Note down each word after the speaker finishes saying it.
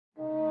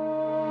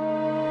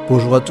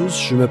Bonjour à tous,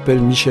 je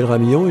m'appelle Michel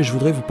Ramillon et je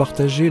voudrais vous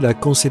partager la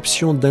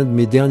conception d'un de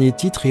mes derniers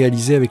titres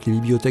réalisés avec les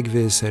bibliothèques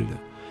VSL.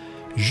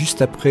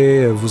 Juste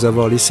après vous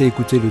avoir laissé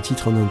écouter le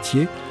titre en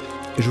entier,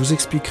 je vous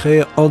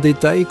expliquerai en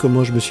détail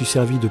comment je me suis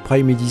servi de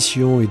Prime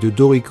Edition et de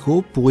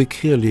Dorico pour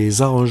écrire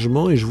les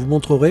arrangements et je vous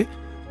montrerai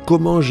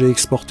comment j'ai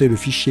exporté le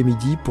fichier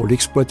Midi pour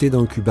l'exploiter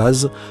dans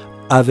Cubase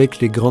avec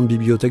les grandes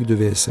bibliothèques de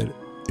VSL.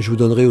 Je vous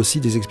donnerai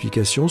aussi des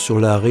explications sur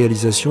la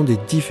réalisation des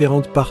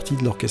différentes parties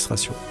de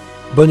l'orchestration.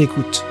 Bonne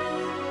écoute!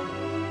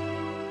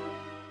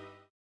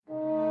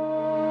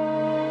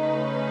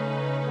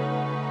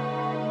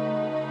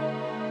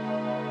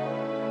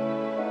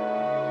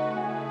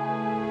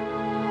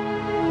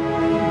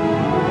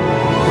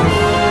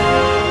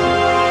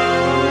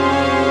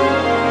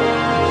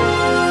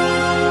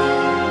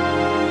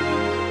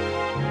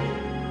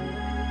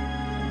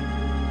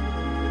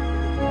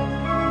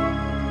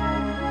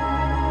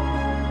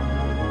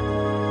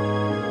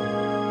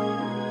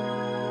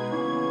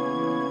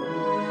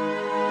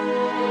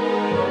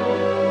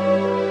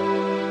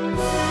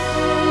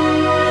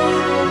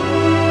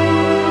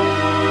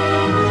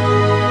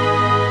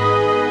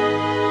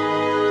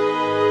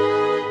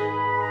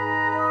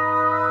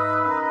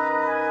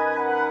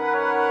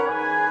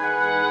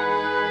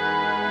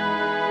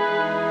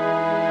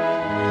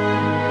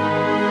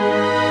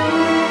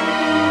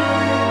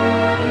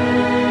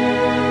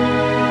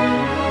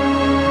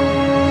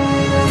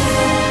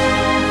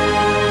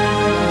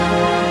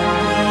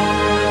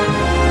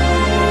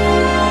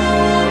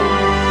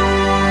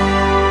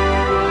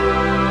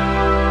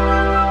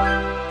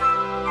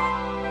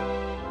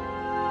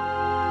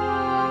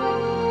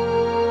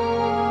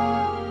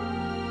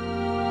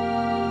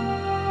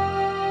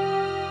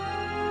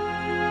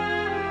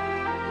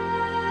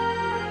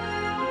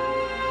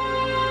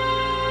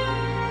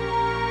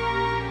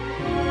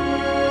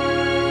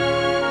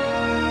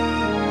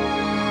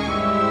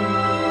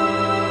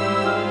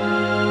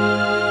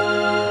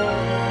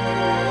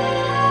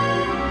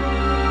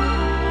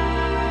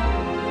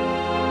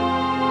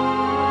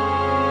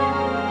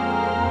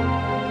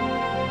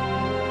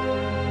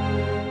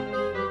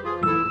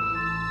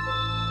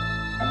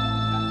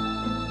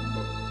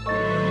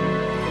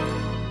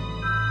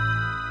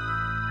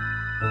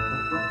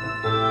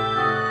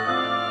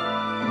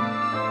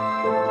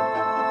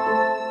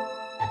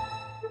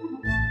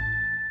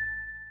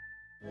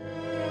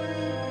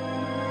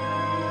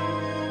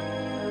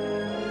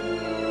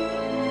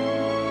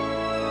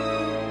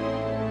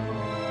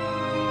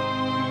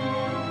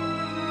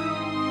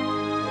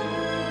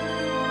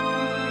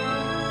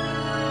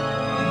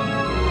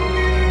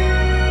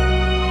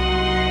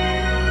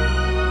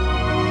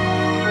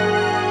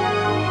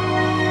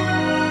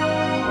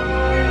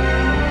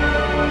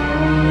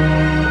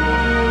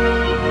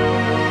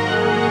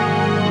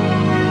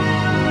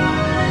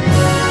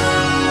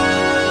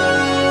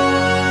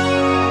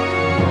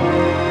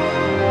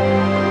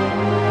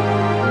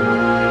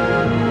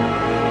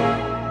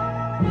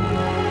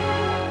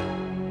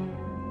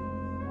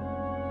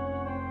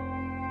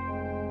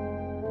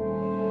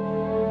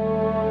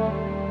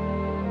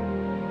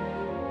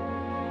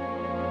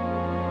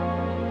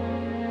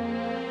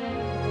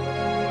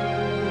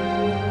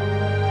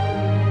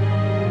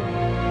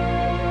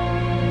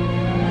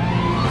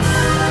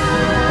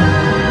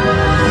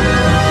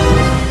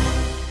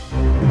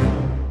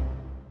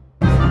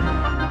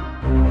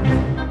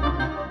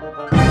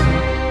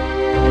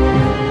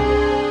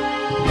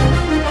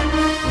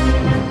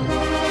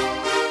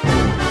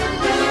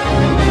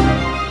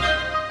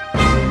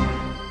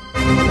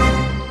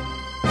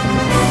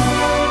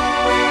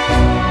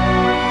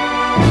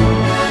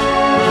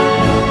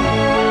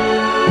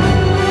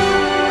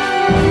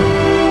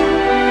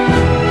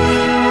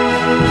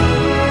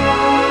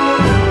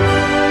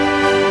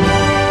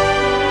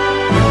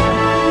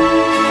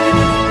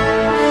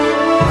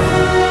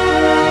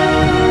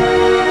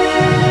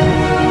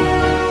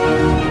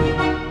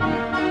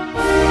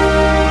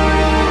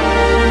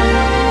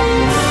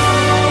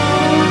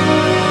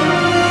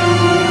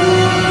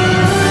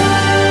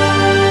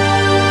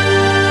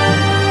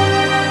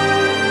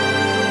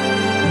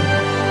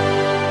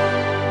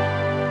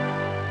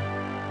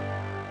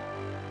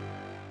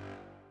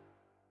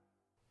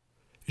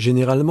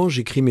 Généralement,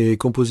 j'écris mes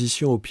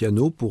compositions au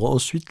piano pour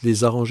ensuite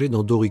les arranger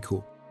dans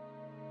Dorico.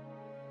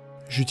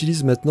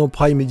 J'utilise maintenant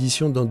Prime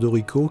Edition dans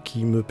Dorico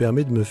qui me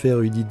permet de me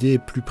faire une idée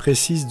plus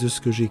précise de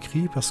ce que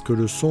j'écris parce que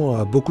le son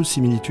a beaucoup de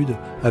similitudes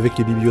avec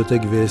les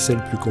bibliothèques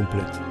VSL plus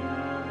complètes.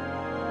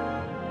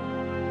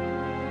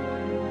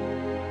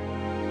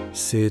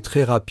 C'est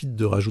très rapide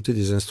de rajouter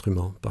des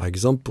instruments. Par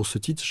exemple, pour ce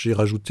titre, j'ai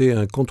rajouté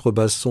un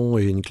contrebasson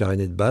et une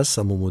clarinette basse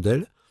à mon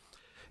modèle,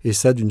 et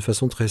ça d'une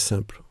façon très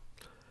simple.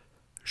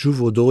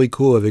 J'ouvre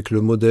Dorico avec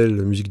le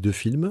modèle musique de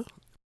film,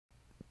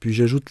 puis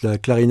j'ajoute la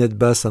clarinette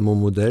basse à mon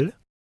modèle.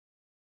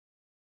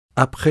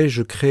 Après,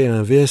 je crée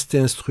un VST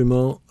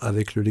instrument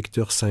avec le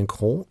lecteur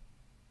Synchron,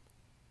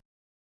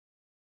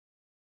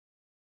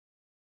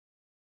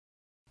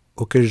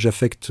 auquel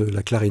j'affecte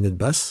la clarinette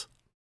basse.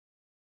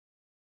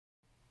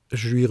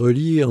 Je lui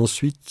relie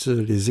ensuite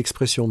les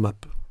expressions map.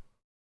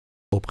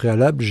 Au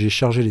préalable, j'ai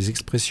chargé les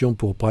expressions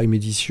pour Prime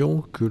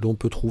Edition que l'on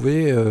peut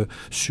trouver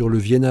sur le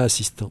Vienna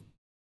Assistant.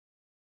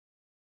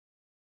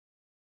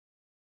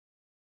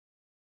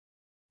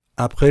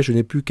 Après, je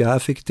n'ai plus qu'à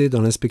affecter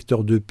dans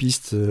l'inspecteur de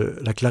piste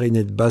la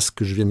clarinette basse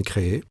que je viens de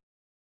créer.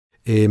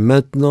 Et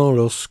maintenant,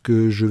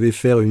 lorsque je vais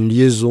faire une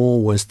liaison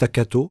ou un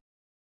staccato,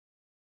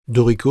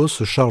 Dorico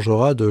se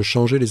chargera de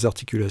changer les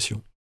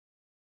articulations.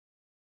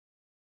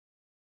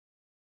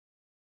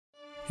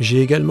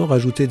 J'ai également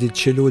rajouté des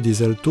cellos et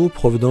des altos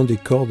provenant des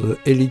cordes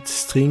Elite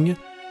String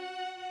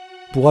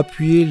pour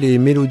appuyer les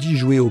mélodies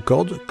jouées aux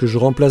cordes que je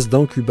remplace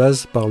dans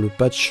Cubase par le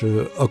patch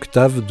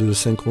Octave de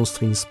Synchron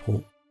Strings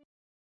Pro.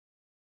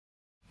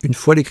 Une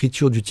fois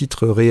l'écriture du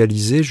titre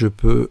réalisée, je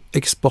peux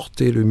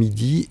exporter le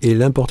Midi et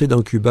l'importer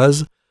dans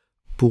Cubase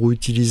pour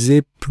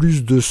utiliser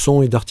plus de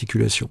sons et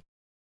d'articulations.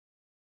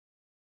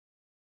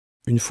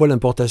 Une fois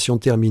l'importation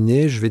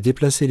terminée, je vais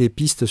déplacer les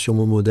pistes sur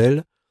mon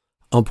modèle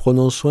en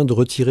prenant soin de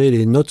retirer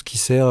les notes qui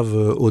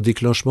servent au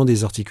déclenchement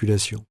des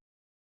articulations.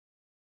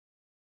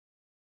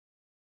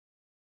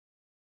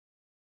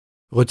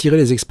 Retirer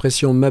les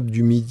expressions map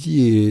du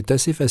Midi est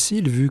assez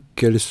facile vu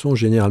qu'elles sont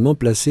généralement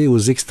placées aux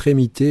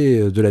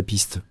extrémités de la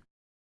piste.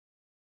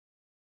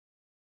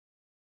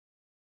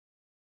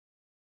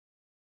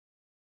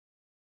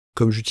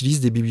 Comme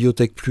j'utilise des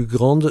bibliothèques plus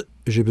grandes,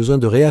 j'ai besoin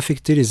de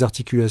réaffecter les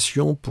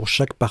articulations pour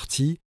chaque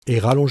partie et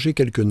rallonger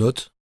quelques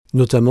notes,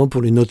 notamment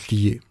pour les notes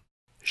liées.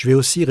 Je vais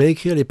aussi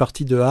réécrire les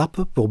parties de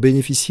harpe pour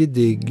bénéficier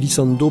des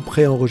glissando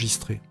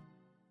préenregistrés.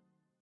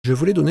 Je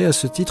voulais donner à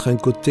ce titre un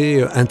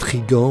côté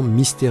intrigant,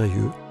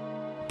 mystérieux.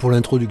 Pour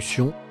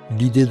l'introduction,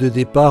 l'idée de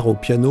départ au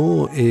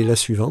piano est la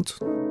suivante.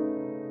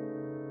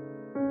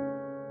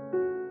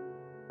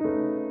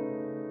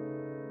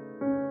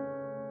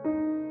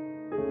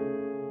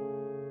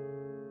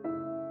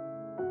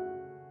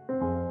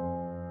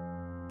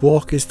 Pour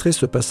orchestrer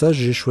ce passage,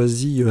 j'ai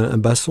choisi un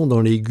basson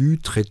dans l'aigu,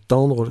 très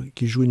tendre,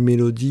 qui joue une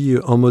mélodie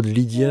en mode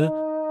lydien.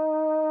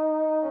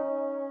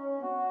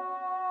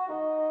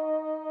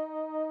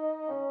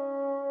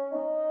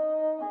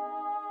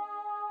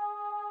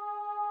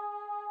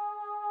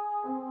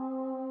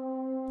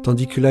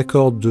 Tandis que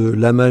l'accord de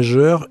La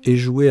majeur est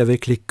joué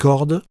avec les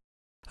cordes,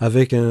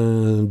 avec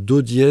un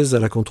Do dièse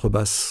à la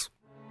contrebasse.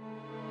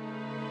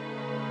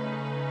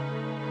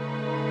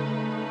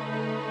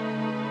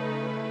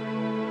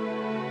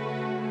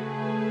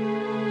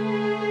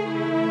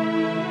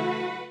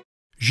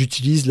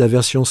 J'utilise la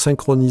version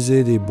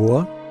synchronisée des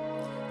bois,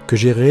 que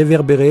j'ai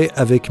réverbérée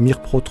avec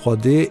MIRPro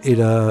 3D et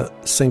la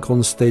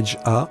Synchron Stage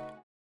A.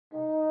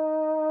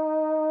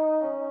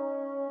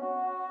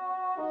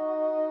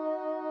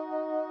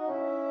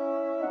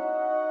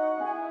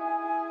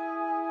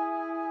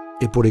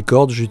 Et pour les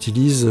cordes,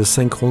 j'utilise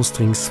Synchron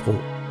Strings Pro.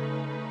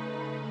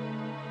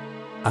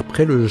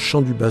 Après le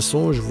chant du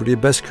basson, je voulais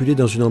basculer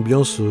dans une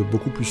ambiance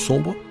beaucoup plus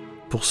sombre.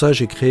 Pour ça,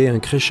 j'ai créé un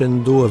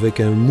crescendo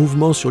avec un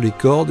mouvement sur les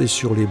cordes et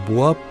sur les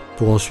bois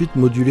pour ensuite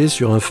moduler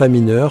sur un fa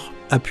mineur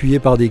appuyé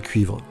par des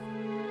cuivres.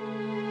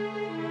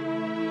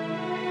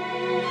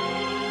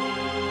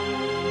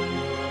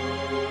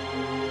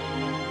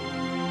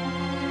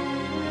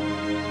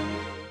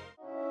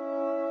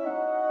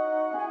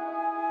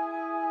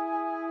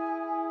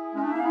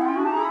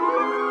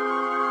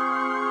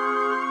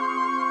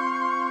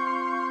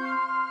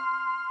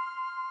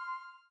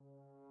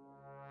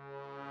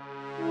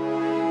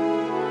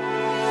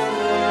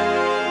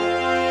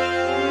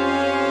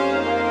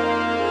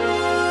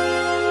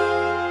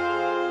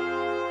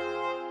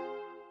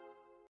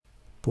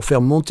 Pour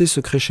faire monter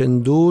ce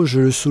crescendo, je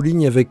le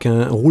souligne avec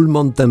un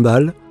roulement de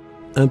timbale,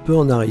 un peu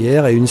en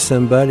arrière, et une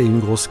cymbale et une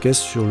grosse caisse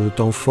sur le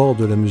temps fort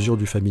de la mesure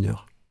du fa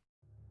mineur.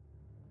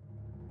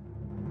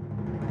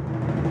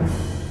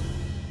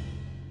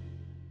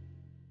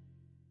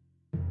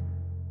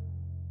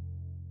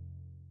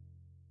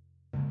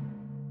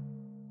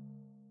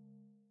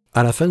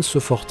 À la fin de ce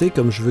forté,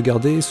 comme je veux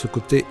garder ce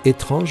côté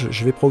étrange,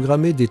 je vais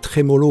programmer des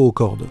trémolos aux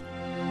cordes.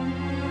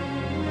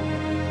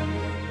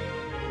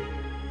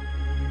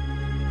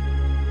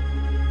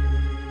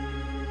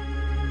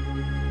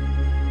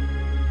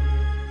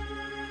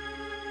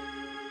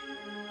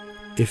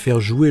 Et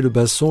faire jouer le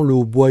basson, le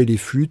hautbois et les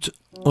flûtes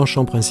en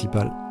chant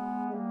principal.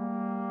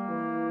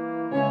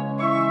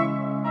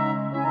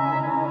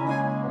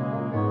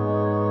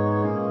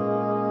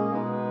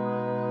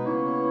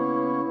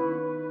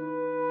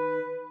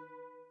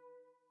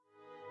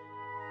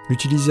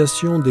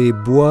 L'utilisation des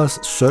bois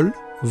seuls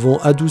vont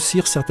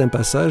adoucir certains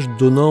passages,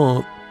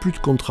 donnant plus de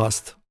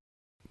contraste.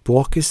 Pour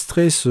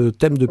orchestrer ce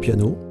thème de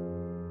piano,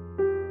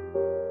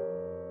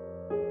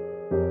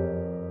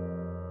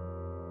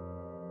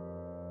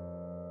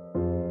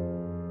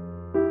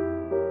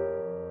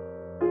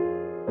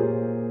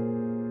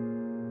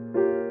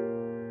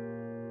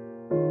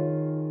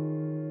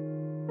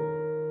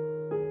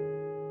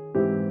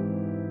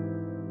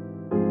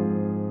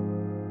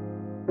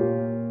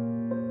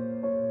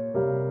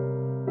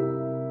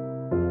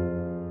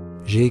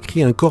 j'ai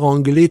écrit un cor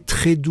anglais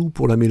très doux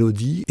pour la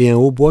mélodie et un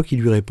hautbois qui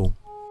lui répond.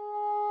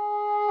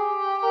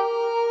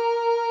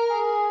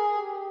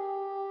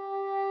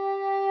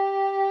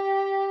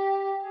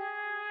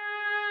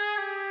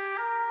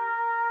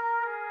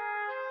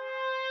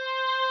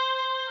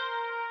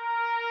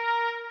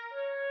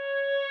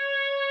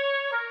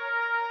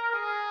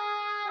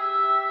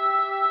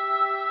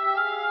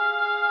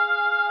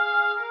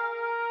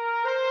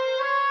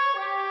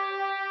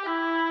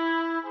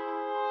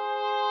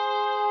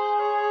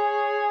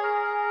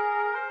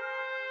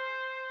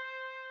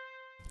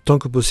 Tant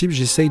que possible,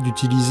 j'essaye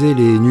d'utiliser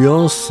les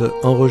nuances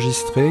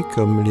enregistrées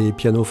comme les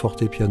pianos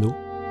forte et piano.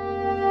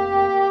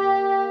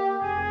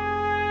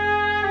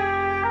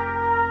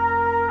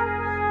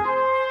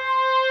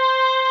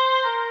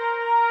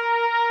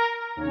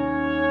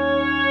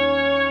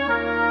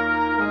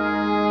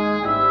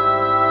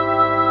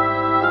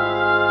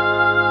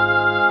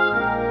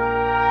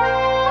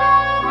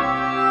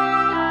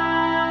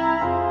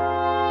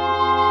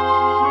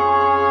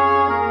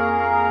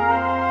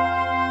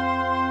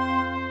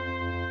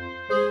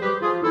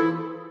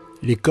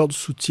 Les cordes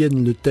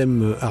soutiennent le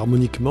thème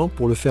harmoniquement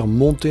pour le faire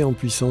monter en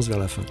puissance vers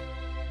la fin.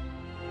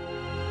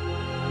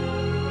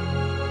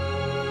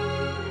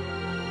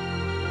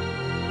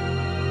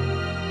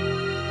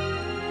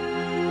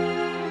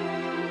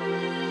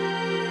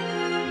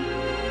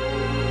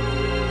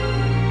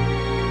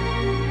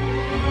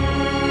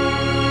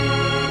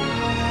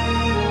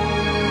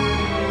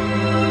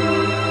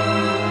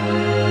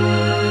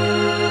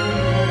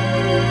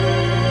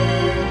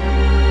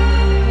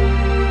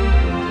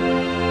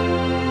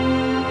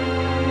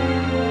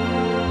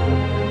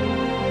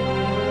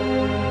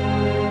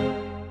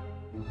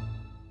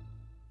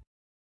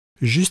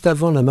 Juste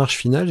avant la marche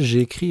finale,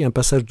 j'ai écrit un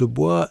passage de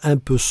bois un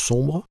peu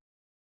sombre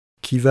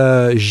qui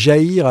va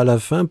jaillir à la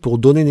fin pour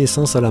donner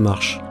naissance à la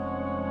marche.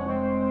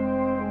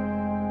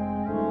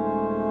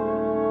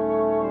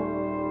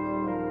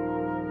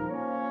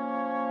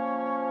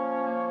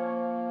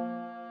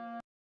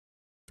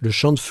 Le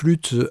chant de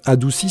flûte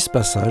adoucit ce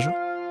passage.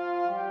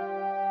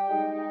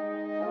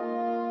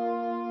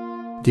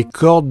 Des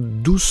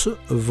cordes douces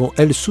vont,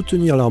 elles,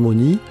 soutenir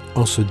l'harmonie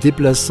en se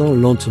déplaçant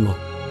lentement.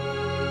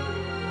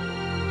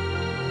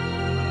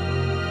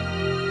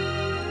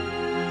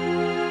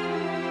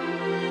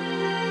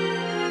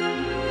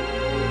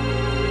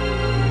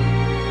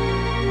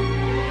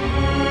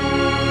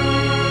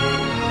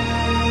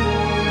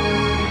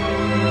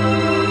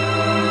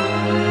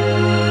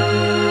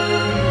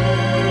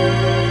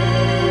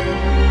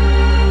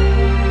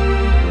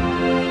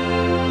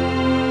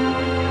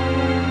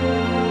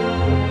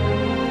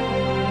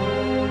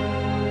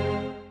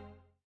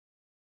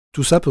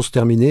 Tout ça pour se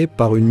terminer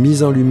par une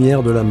mise en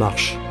lumière de la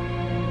marche.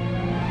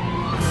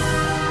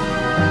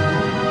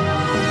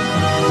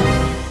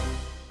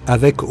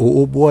 Avec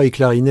au hautbois et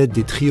clarinette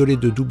des triolets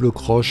de double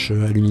croche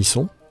à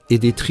l'unisson et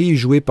des trilles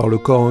joués par le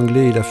corps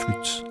anglais et la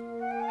flûte.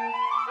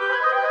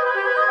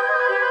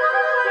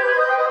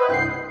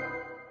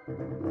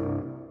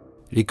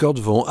 Les cordes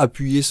vont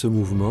appuyer ce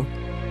mouvement.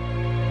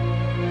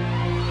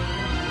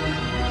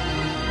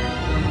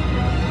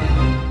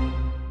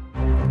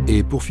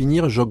 Et pour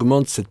finir,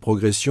 j'augmente cette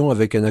progression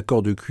avec un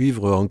accord de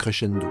cuivre en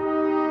crescendo.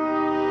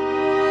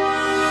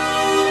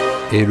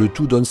 Et le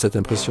tout donne cette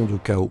impression de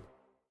chaos.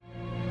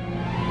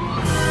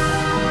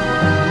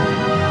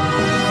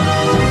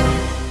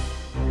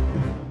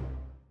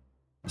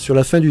 Sur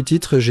la fin du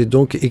titre, j'ai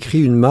donc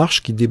écrit une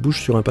marche qui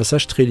débouche sur un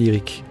passage très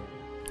lyrique.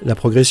 La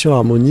progression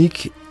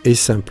harmonique est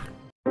simple.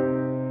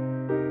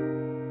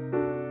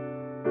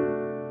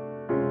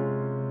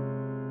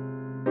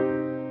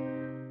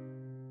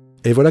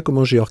 Et voilà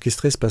comment j'ai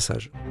orchestré ce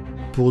passage.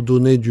 Pour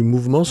donner du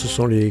mouvement, ce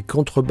sont les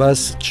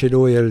contrebasses,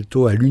 cello et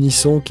alto à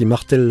l'unisson qui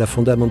martèlent la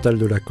fondamentale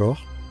de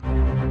l'accord.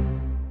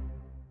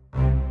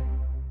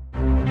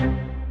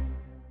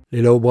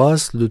 Les low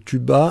brass, le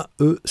tuba,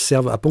 eux,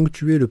 servent à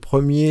ponctuer le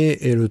premier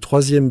et le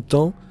troisième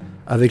temps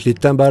avec les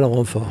timbales en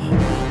renfort.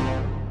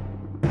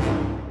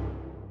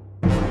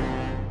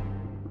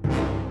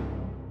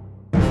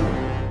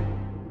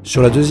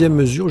 Sur la deuxième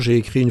mesure, j'ai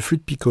écrit une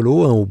flûte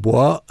piccolo, un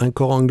hautbois, un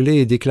corps anglais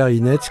et des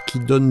clarinettes qui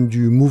donnent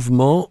du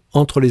mouvement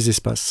entre les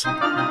espaces.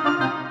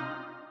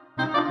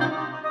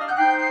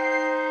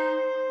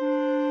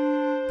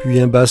 Puis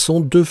un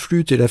basson, deux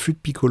flûtes et la flûte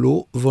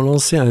piccolo vont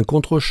lancer un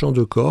contre-champ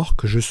de corps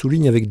que je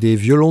souligne avec des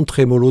violons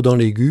trémolo dans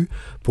l'aigu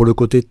pour le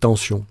côté de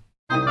tension.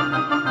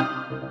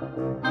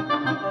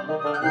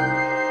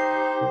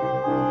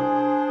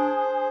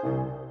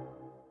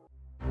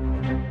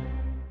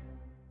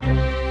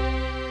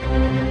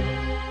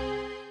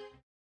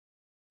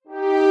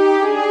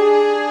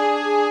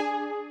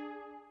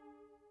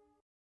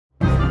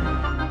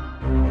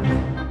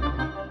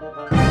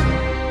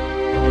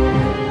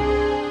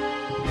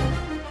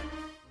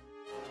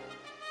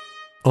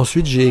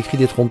 Ensuite, j'ai écrit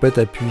des trompettes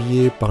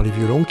appuyées par les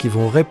violons qui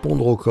vont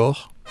répondre au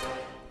corps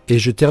et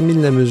je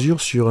termine la mesure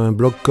sur un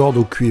bloc-corde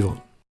au cuivre.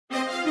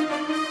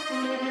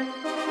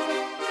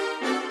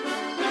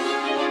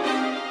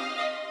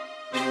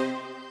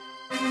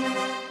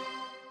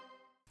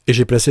 Et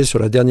j'ai placé sur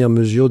la dernière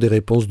mesure des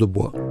réponses de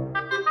bois.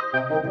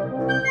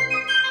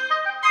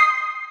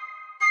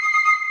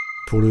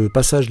 Pour le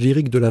passage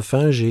lyrique de la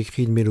fin, j'ai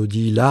écrit une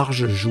mélodie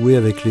large jouée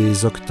avec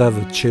les octaves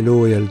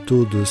cello et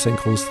alto de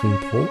Synchron String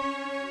Pro,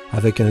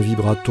 avec un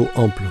vibrato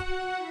ample.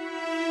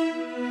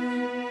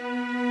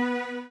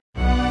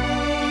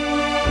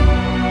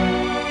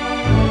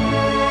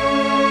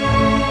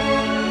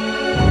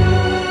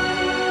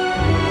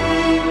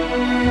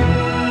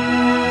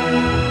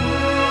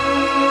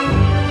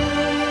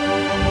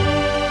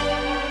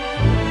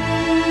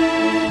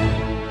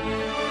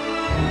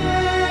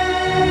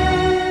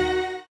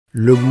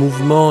 Le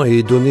mouvement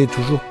est donné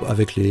toujours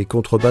avec les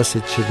contrebasses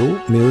et cello,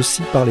 mais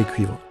aussi par les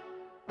cuivres.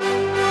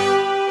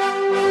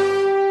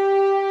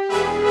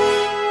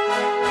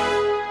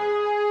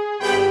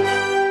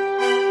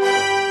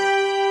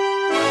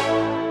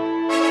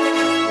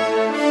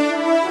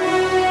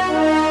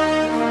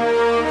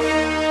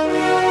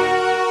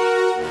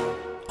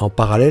 En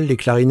parallèle, les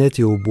clarinettes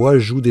et hautbois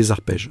jouent des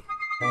arpèges.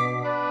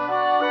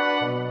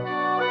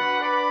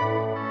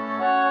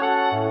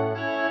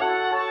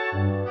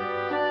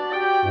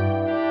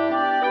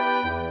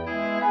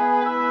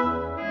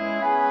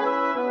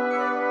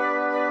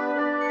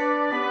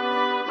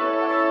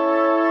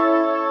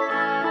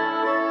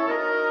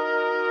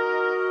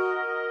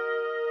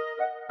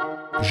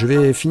 Je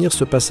vais finir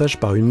ce passage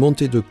par une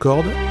montée de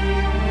cordes.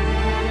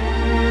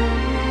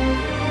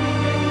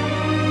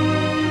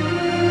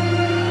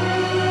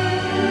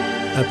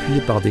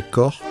 Appuyé par des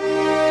corps.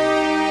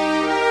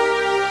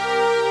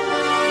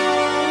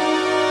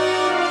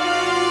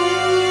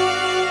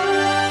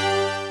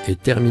 Et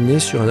terminé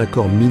sur un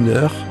accord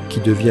mineur qui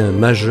devient un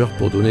majeur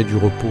pour donner du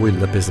repos et de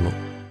l'apaisement.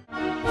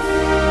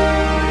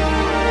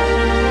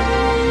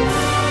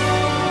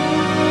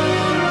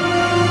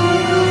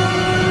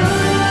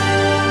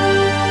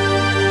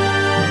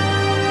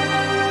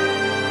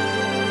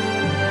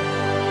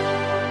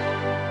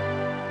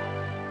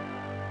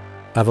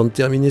 Avant de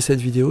terminer cette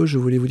vidéo, je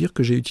voulais vous dire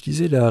que j'ai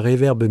utilisé la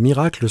reverb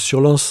miracle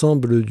sur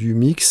l'ensemble du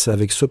mix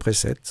avec ce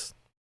preset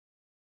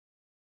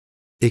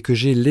et que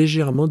j'ai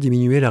légèrement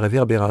diminué la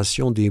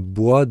réverbération des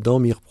bois dans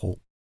Mir Pro.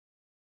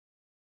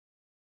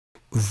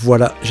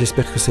 Voilà,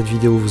 j'espère que cette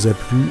vidéo vous a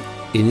plu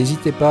et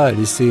n'hésitez pas à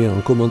laisser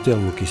en commentaire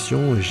vos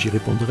questions, j'y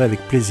répondrai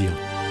avec plaisir.